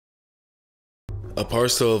A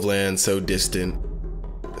parcel of land so distant,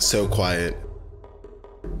 so quiet,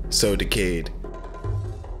 so decayed,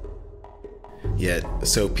 yet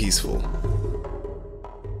so peaceful.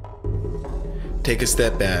 Take a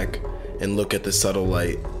step back and look at the subtle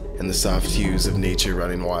light and the soft hues of nature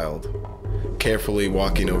running wild, carefully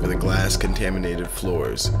walking over the glass-contaminated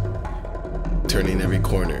floors, turning every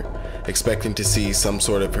corner, expecting to see some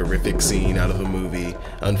sort of horrific scene out of a movie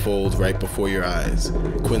unfold right before your eyes,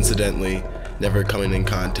 coincidentally never coming in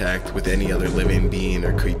contact with any other living being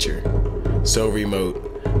or creature. So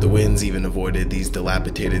remote, the winds even avoided these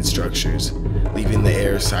dilapidated structures, leaving the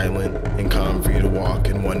air silent and calm for you to walk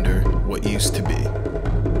and wonder what used to be.